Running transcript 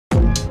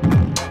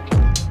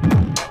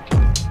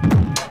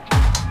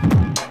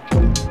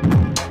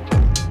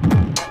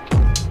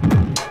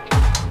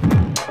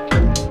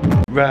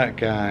Right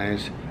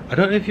guys, I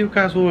don't know if you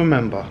guys will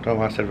remember, I don't know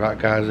why I said right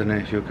guys, I don't know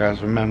if you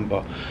guys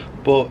remember,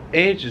 but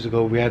ages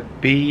ago we had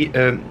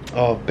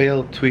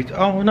Bill tweet,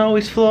 oh no,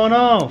 he's flown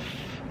off.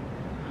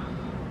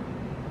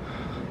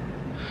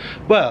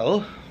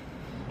 Well,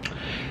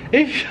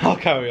 I'll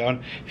carry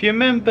on. If you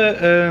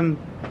remember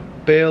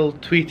Bill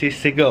tweeted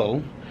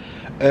Seagull,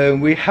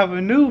 we had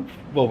a new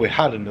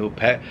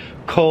pet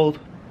called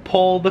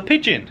Paul the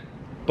Pigeon,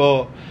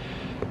 but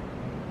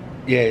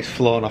yeah, it's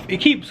flown off. He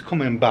keeps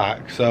coming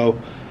back,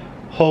 so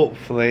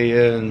hopefully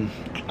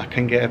I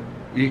can get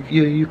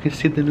you can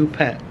see the new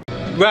pet.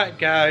 Right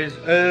guys,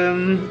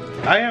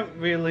 I haven't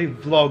really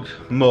vlogged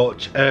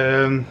much.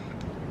 To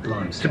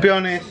be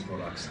honest,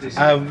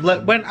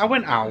 when I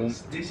went out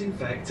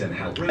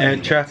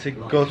and tried to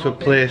go to a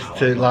place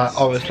to like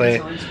obviously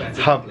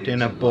have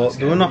dinner, but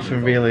there was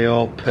nothing really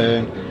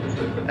open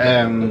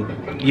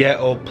yet,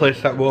 or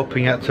place that were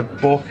open yet to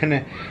book.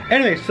 And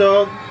anyway,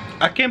 so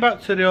I came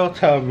back to the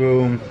hotel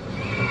room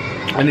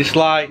and it's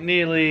like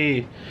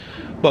nearly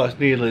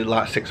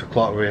like 6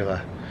 o'clock really.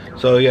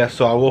 So yeah,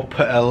 so I woke up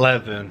at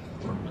 11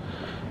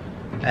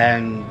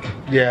 and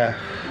yeah.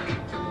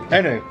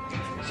 Anyway,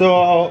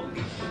 so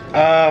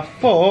I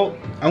thought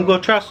I'm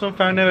gonna try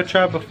something I've never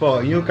tried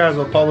before. You guys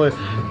will probably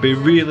be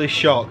really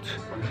shocked.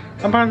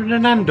 I'm having the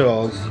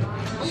Nando's.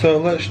 So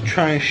let's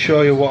try and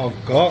show you what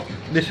I've got.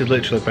 This is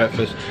literally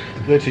breakfast.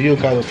 Literally, you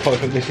guys will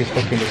probably think this is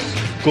fucking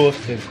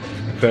disgusting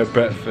for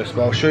breakfast,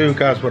 but I'll show you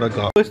guys what I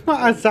got. It's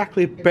not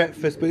exactly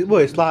breakfast, but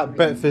well, it's like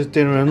breakfast,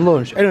 dinner and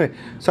lunch. Anyway,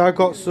 so I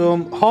got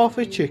some half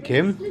a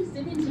chicken,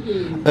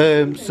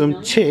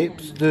 some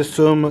chips, there's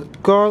some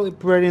garlic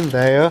bread in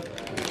there,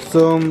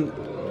 some,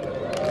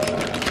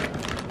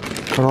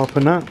 can I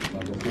open that?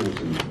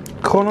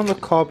 Corn on the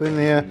cob in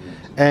there,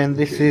 and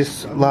this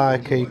is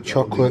like a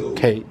chocolate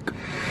cake.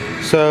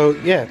 So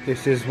yeah,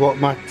 this is what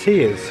my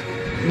tea is.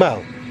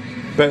 Well,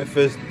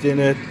 breakfast,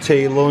 dinner,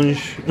 tea,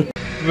 lunch.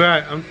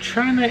 Right, I'm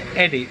trying to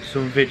edit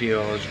some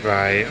videos,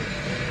 right?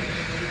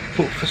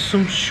 But for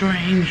some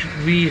strange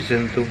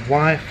reason, the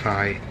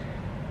Wi-Fi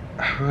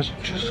has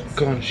just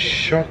gone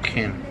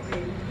shocking.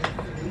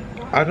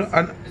 I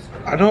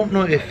don't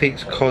know if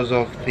it's because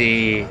of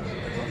the,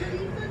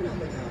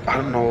 I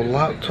don't know,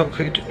 laptop.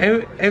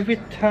 Every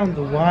time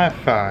the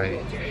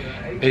Wi-Fi,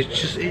 it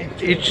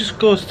just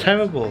goes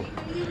terrible.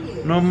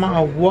 No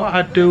matter what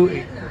I do,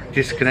 it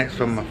disconnects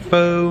from my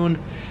phone.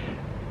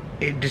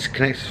 It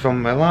disconnects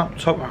from my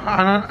laptop, and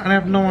I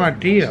have no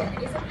idea.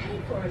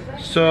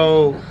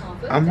 So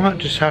I might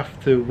just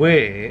have to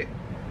wait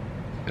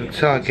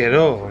until I get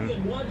home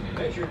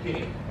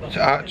to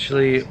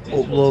actually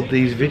upload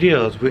these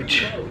videos,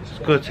 which is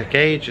going to take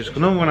ages.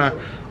 Because when I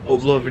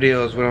upload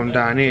videos when I'm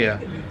down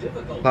here,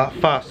 like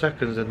 5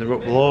 seconds and they're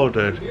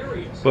uploaded,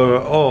 but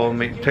at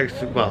home it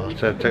takes, well, it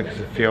takes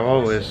a few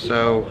hours.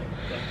 So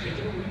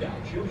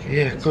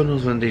yeah, God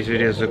knows when these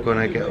videos are going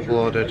to get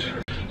uploaded.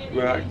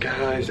 Right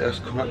guys, it's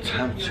come up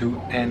time to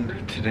end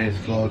today's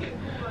vlog.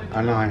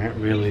 I know I ain't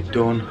really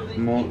done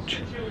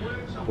much,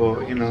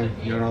 but you know,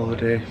 you're on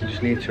holiday, you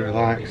just need to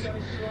relax.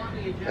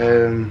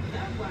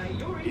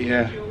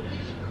 Yeah,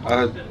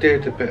 I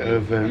did a bit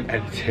of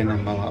editing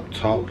on my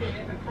laptop,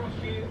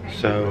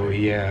 so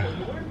yeah,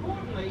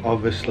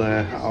 obviously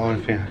the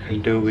only thing I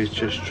can do is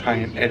just try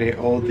and edit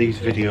all these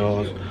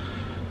videos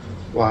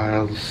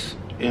whilst,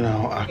 you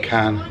know, I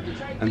can,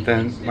 and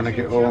then when I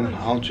get home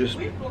I'll just,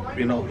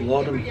 you know,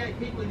 upload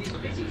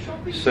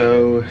them.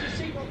 So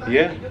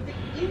yeah,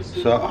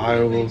 so I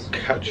will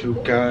catch you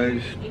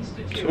guys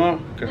tomorrow.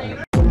 Good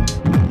night.